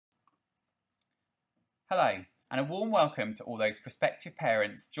Hello, and a warm welcome to all those prospective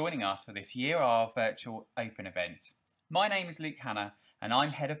parents joining us for this Year R virtual open event. My name is Luke Hanna, and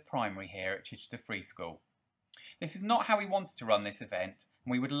I'm Head of Primary here at Chichester Free School. This is not how we wanted to run this event,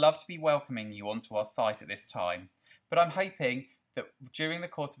 and we would love to be welcoming you onto our site at this time, but I'm hoping that during the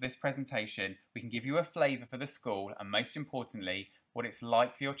course of this presentation we can give you a flavour for the school and, most importantly, what it's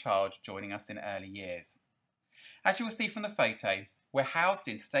like for your child joining us in early years. As you will see from the photo, we're housed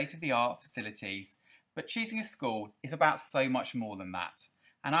in state-of-the-art facilities, but choosing a school is about so much more than that,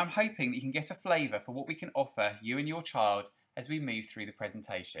 and I'm hoping that you can get a flavour for what we can offer you and your child as we move through the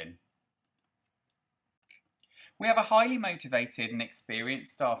presentation. We have a highly motivated and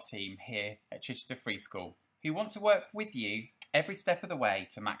experienced staff team here at Chichester Free School who want to work with you every step of the way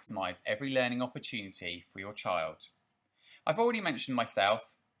to maximise every learning opportunity for your child. I've already mentioned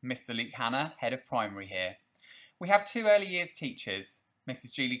myself, Mr. Luke Hanna, Head of Primary here. We have two early years teachers,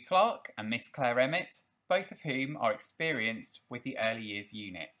 Mrs. Julie Clark and Miss Claire Emmett, both of whom are experienced with the early years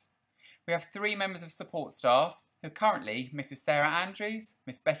unit. We have three members of support staff who are currently Mrs. Sarah Andrews,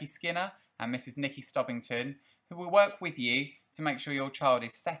 Miss Becky Skinner and Mrs. Nikki Stubbington, who will work with you to make sure your child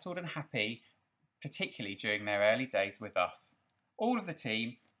is settled and happy, particularly during their early days with us. All of the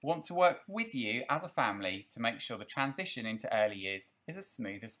team want to work with you as a family to make sure the transition into early years is as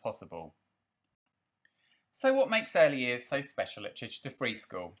smooth as possible. So what makes early years so special at Chichester Free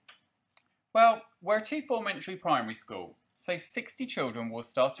School? Well, we're a two-form entry primary school, so 60 children will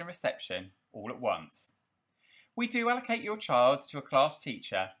start in reception all at once. We do allocate your child to a class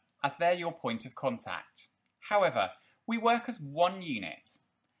teacher as they're your point of contact. However, we work as one unit,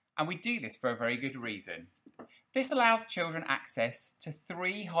 and we do this for a very good reason. This allows children access to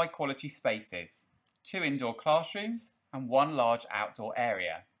 3 high-quality spaces, 2 indoor classrooms and 1 large outdoor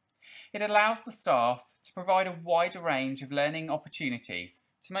area. It allows the staff to provide a wider range of learning opportunities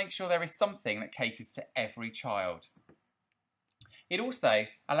to make sure there is something that caters to every child. It also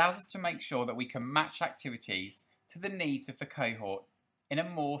allows us to make sure that we can match activities to the needs of the cohort in a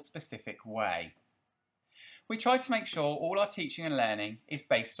more specific way. We try to make sure all our teaching and learning is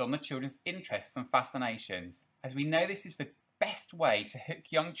based on the children's interests and fascinations, as we know this is the best way to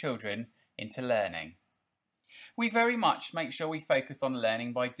hook young children into learning. We very much make sure we focus on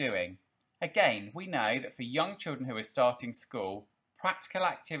learning by doing. Again, we know that for young children who are starting school, practical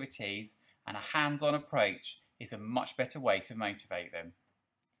activities and a hands-on approach is a much better way to motivate them.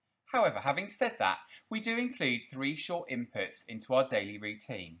 However, having said that, we do include 3 short inputs into our daily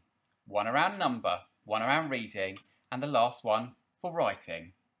routine. One around number, one around reading, and the last one for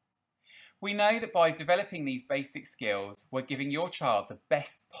writing. We know that by developing these basic skills, we're giving your child the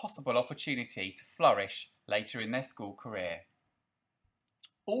best possible opportunity to flourish later in their school career.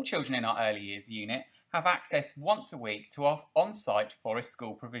 All children in our early years unit have access once a week to our on-site forest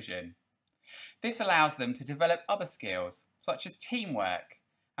school provision. This allows them to develop other skills, such as teamwork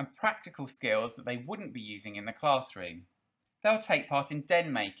and practical skills that they wouldn't be using in the classroom. They'll take part in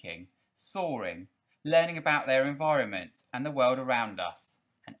den making, soaring, learning about their environment and the world around us,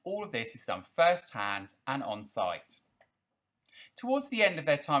 and all of this is done firsthand and on-site. Towards the end of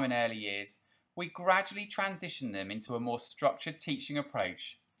their time in early years, we gradually transition them into a more structured teaching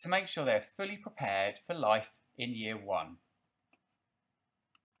approach to make sure they're fully prepared for life in Year 1.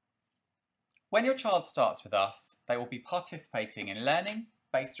 When your child starts with us, they will be participating in learning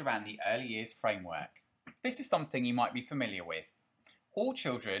based around the early years framework. This is something you might be familiar with. All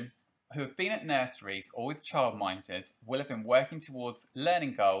children who have been at nurseries or with childminders will have been working towards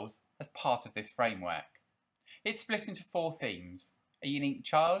learning goals as part of this framework. It's split into 4 themes: a unique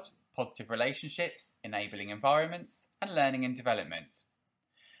child, positive relationships, enabling environments, and learning and development.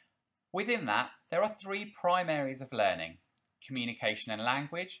 Within that, there are 3 prime areas of learning: communication and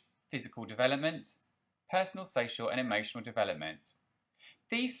language, physical development, personal, social, and emotional development.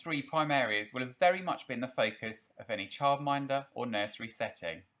 These 3 prime areas will have very much been the focus of any childminder or nursery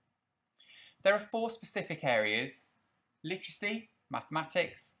setting. There are 4 specific areas: literacy,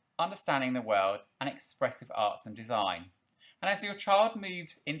 mathematics, understanding the world, and expressive arts and design. And as your child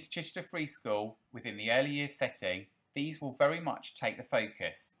moves into Chichester Free School within the early years setting, these will very much take the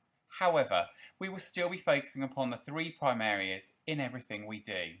focus. However, we will still be focusing upon the 3 prime areas in everything we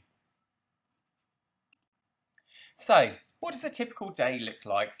do. So, what does a typical day look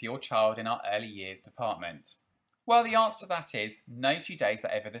like for your child in our early years department? Well, the answer to that is no 2 days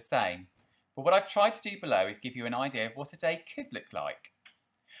are ever the same. But what I've tried to do below is give you an idea of what a day could look like.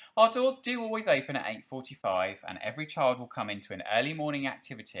 Our doors do always open at 8:45 and every child will come into an early morning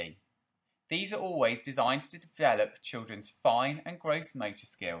activity. These are always designed to develop children's fine and gross motor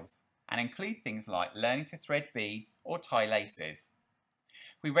skills and include things like learning to thread beads or tie laces.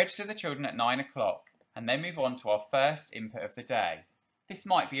 We register the children at 9 o'clock and then move on to our first input of the day. This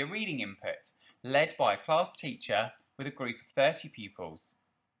might be a reading input, led by a class teacher with a group of 30 pupils.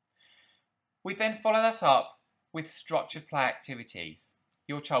 We then follow that up with structured play activities.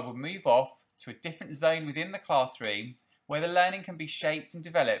 Your child will move off to a different zone within the classroom where the learning can be shaped and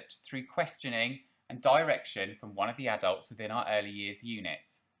developed through questioning and direction from one of the adults within our early years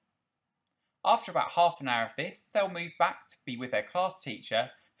unit. After about half an hour of this, they'll move back to be with their class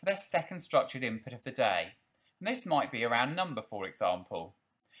teacher for their second structured input of the day. And this might be around number, for example.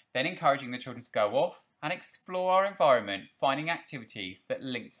 Then encouraging the children to go off and explore our environment, finding activities that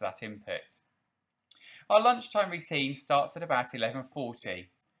link to that input. Our lunchtime routine starts at about 11:40.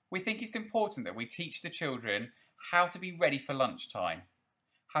 We think it's important that we teach the children how to be ready for lunchtime,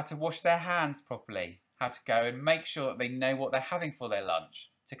 how to wash their hands properly, how to go and make sure that they know what they're having for their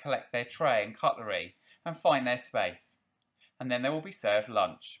lunch, to collect their tray and cutlery and find their space. And then they will be served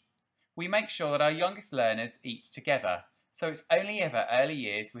lunch. We make sure that our youngest learners eat together, so it's only ever early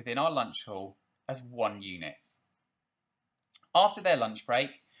years within our lunch hall as one unit. After their lunch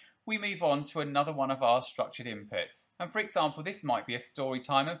break, we move on to another one of our structured inputs, and for example this might be a story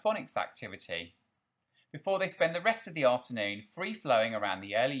time and phonics activity, before they spend the rest of the afternoon free-flowing around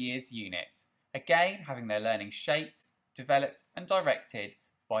the early years unit, again having their learning shaped, developed and directed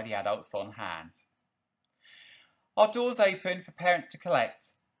by the adults on hand. Our doors open for parents to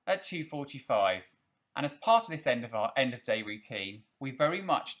collect at 2:45, and as part of this end of day routine, we very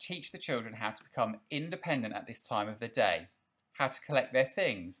much teach the children how to become independent at this time of the day, how to collect their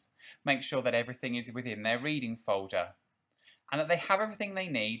things, make sure that everything is within their reading folder, and that they have everything they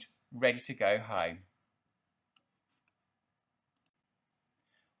need ready to go home.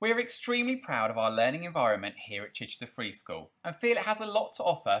 We are extremely proud of our learning environment here at Chichester Free School and feel it has a lot to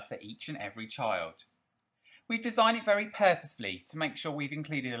offer for each and every child. We've designed it very purposefully to make sure we've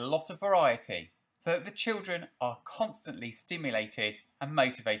included a lot of variety so that the children are constantly stimulated and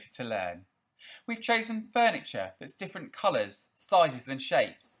motivated to learn. We've chosen furniture that's different colours, sizes and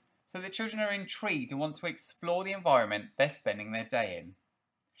shapes so that children are intrigued and want to explore the environment they're spending their day in.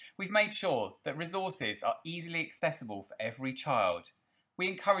 We've made sure that resources are easily accessible for every child. We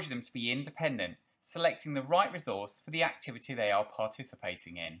encourage them to be independent, selecting the right resource for the activity they are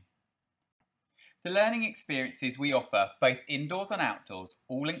participating in. The learning experiences we offer, both indoors and outdoors,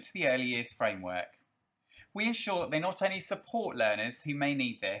 all link to the early years framework. We ensure that they not only support learners who may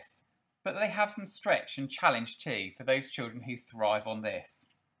need this, but that they have some stretch and challenge too for those children who thrive on this.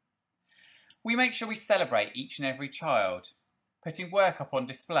 We make sure we celebrate each and every child, putting work up on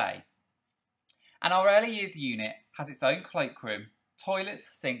display. And our early years unit has its own cloakroom, toilets,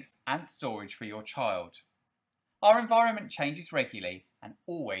 sinks and storage for your child. Our environment changes regularly and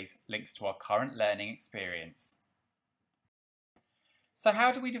always links to our current learning experience. So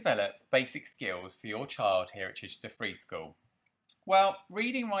how do we develop basic skills for your child here at Chichester Free School? Well,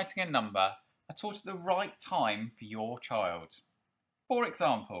 reading, writing and number are taught at the right time for your child. For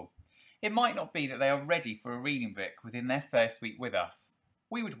example, it might not be that they are ready for a reading book within their first week with us.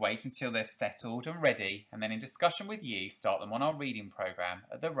 We would wait until they're settled and ready and then in discussion with you start them on our reading programme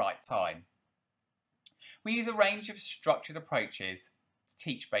at the right time. We use a range of structured approaches to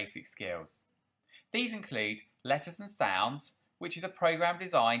teach basic skills. These include Letters and Sounds, which is a programme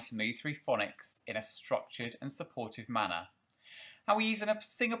designed to move through phonics in a structured and supportive manner. And we use a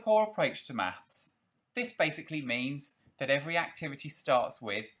Singapore approach to maths. This basically means that every activity starts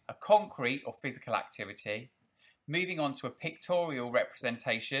with a concrete or physical activity, moving on to a pictorial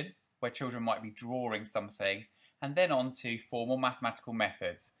representation where children might be drawing something, and then on to formal mathematical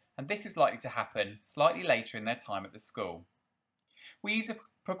methods. And this is likely to happen slightly later in their time at the school. We use a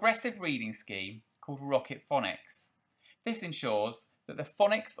progressive reading scheme called Rocket Phonics. This ensures that the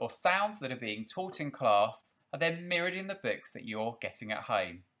phonics or sounds that are being taught in class are then mirrored in the books that you're getting at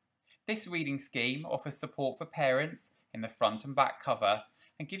home. This reading scheme offers support for parents in the front and back cover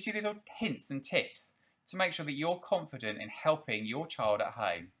and gives you little hints and tips to make sure that you're confident in helping your child at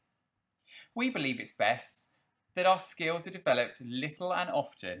home. We believe it's best that our skills are developed little and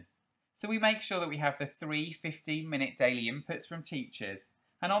often, so we make sure that we have the 3 15-minute daily inputs from teachers,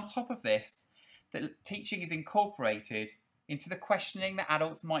 and on top of this, that teaching is incorporated into the questioning that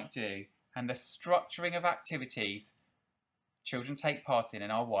adults might do and the structuring of activities children take part in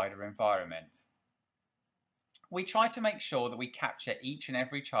our wider environment. We try to make sure that we capture each and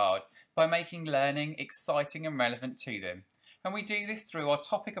every child by making learning exciting and relevant to them, and we do this through our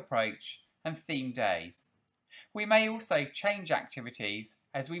topic approach and theme days. We may also change activities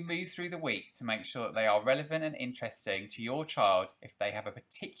as we move through the week to make sure that they are relevant and interesting to your child if they have a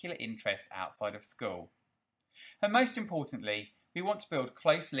particular interest outside of school. And most importantly, we want to build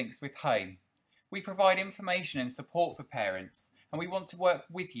close links with home. We provide information and support for parents, and we want to work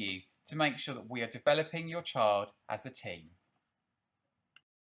with you to make sure that we are developing your child as a team.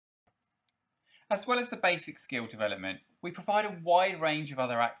 As well as the basic skill development, we provide a wide range of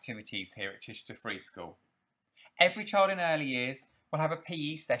other activities here at Chichester Free School. Every child in early years will have a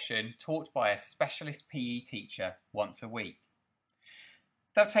PE session taught by a specialist PE teacher once a week.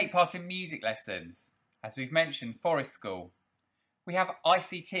 They'll take part in music lessons, as we've mentioned, Forest School. We have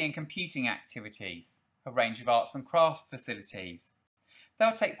ICT and computing activities, a range of arts and crafts facilities.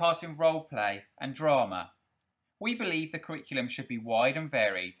 They'll take part in role play and drama. We believe the curriculum should be wide and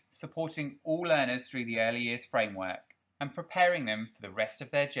varied, supporting all learners through the early years framework and preparing them for the rest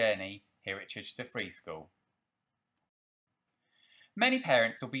of their journey here at Chichester Free School. Many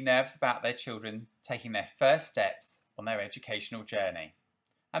parents will be nervous about their children taking their first steps on their educational journey.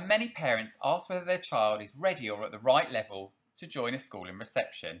 And many parents ask whether their child is ready or at the right level to join a school in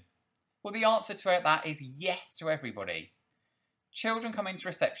reception. Well, the answer to that is yes to everybody. Children come into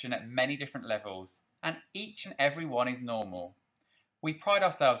reception at many different levels, and each and every one is normal. We pride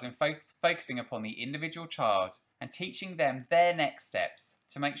ourselves in focusing upon the individual child and teaching them their next steps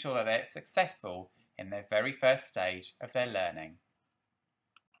to make sure that they're successful in their very first stage of their learning.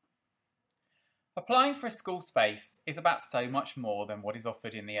 Applying for a school space is about so much more than what is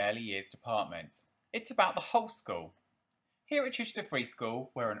offered in the early years department. It's about the whole school. Here at Chichester Free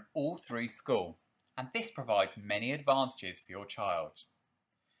School, we're an all-through school, and this provides many advantages for your child.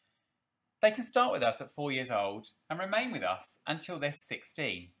 They can start with us at 4 years old and remain with us until they're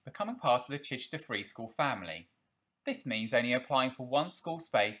 16, becoming part of the Chichester Free School family. This means only applying for one school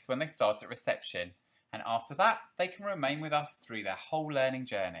space when they start at reception, and after that they can remain with us through their whole learning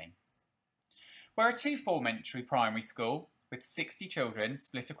journey. We're a two-form-entry primary school with 60 children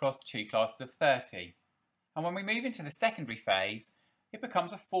split across 2 classes of 30. And when we move into the secondary phase, it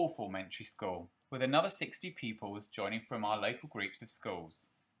becomes a 4-form-entry school with another 60 pupils joining from our local groups of schools.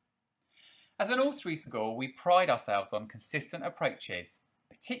 As an all-through school, we pride ourselves on consistent approaches,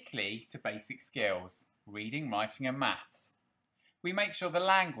 particularly to basic skills, reading, writing and maths. We make sure the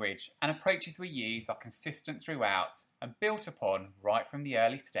language and approaches we use are consistent throughout and built upon right from the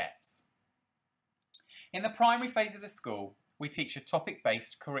early steps. In the primary phase of the school, we teach a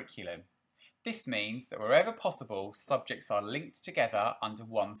topic-based curriculum. This means that wherever possible, subjects are linked together under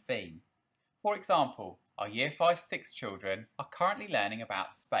one theme. For example, our Year 5-6 children are currently learning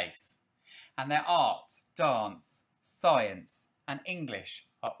about space, and their art, dance, science and English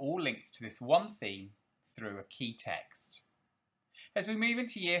are all linked to this one theme through a key text. As we move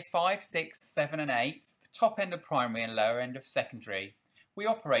into Year 5, 6, 7 and 8, the top end of primary and lower end of secondary, we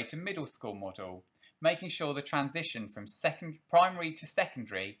operate a middle school model, making sure the transition from primary to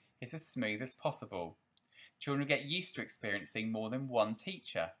secondary is as smooth as possible. Children get used to experiencing more than one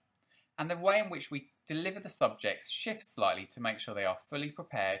teacher, and the way in which we deliver the subjects shifts slightly to make sure they are fully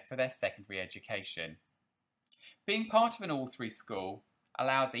prepared for their secondary education. Being part of an all-through school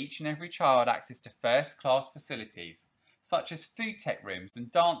allows each and every child access to first-class facilities, such as food tech rooms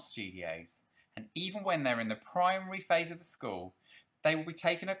and dance studios, and even when they're in the primary phase of the school, they will be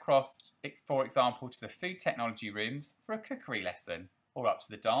taken across, for example, to the food technology rooms for a cookery lesson, or up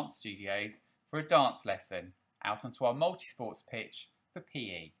to the dance studios for a dance lesson, out onto our multi-sports pitch for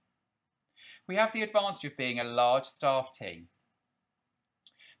PE. We have the advantage of being a large staff team.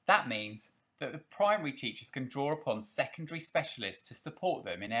 That means that the primary teachers can draw upon secondary specialists to support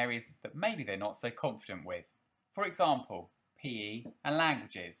them in areas that maybe they're not so confident with. For example, PE and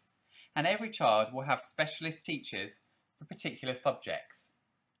languages. And every child will have specialist teachers for particular subjects.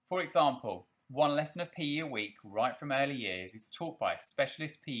 For example, one lesson of PE a week right from early years is taught by a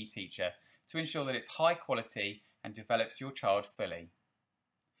specialist PE teacher to ensure that it's high quality and develops your child fully.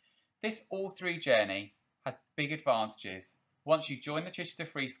 This all-through journey has big advantages. Once you join the Chichester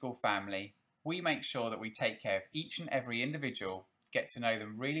Free School family, we make sure that we take care of each and every individual, get to know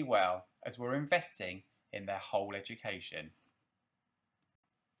them really well as we're investing in their whole education.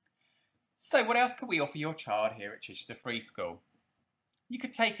 So what else can we offer your child here at Chichester Free School? You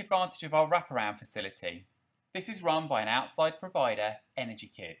could take advantage of our wraparound facility. This is run by an outside provider,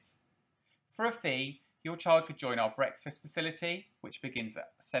 Energy Kids. For a fee, your child could join our breakfast facility, which begins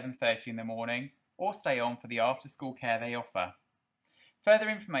at 7:30 in the morning, or stay on for the after-school care they offer. Further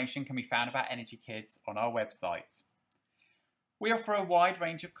information can be found about Energy Kids on our website. We offer a wide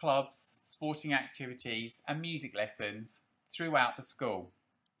range of clubs, sporting activities and music lessons throughout the school.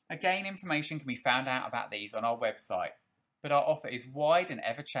 Again, information can be found out about these on our website, but our offer is wide and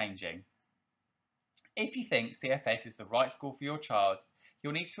ever-changing. If you think CFS is the right school for your child,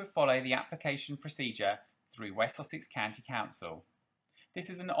 you'll need to follow the application procedure through West Sussex County Council. This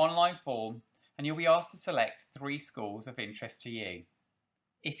is an online form and you'll be asked to select 3 schools of interest to you.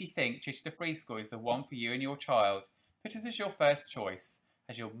 If you think Chichester Free School is the one for you and your child, put us as your first choice,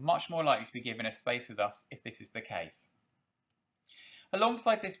 as you're much more likely to be given a space with us if this is the case.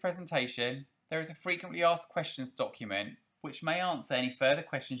 Alongside this presentation, there is a frequently asked questions document which may answer any further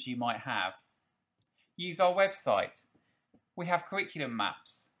questions you might have. Use our website. We have curriculum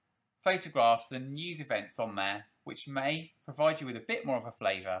maps, photographs and news events on there which may provide you with a bit more of a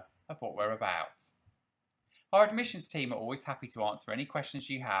flavour of what we're about. Our admissions team are always happy to answer any questions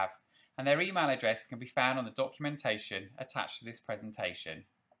you have, and their email address can be found on the documentation attached to this presentation.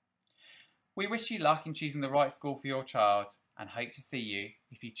 We wish you luck in choosing the right school for your child and hope to see you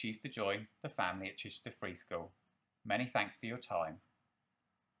if you choose to join the family at Chichester Free School. Many thanks for your time.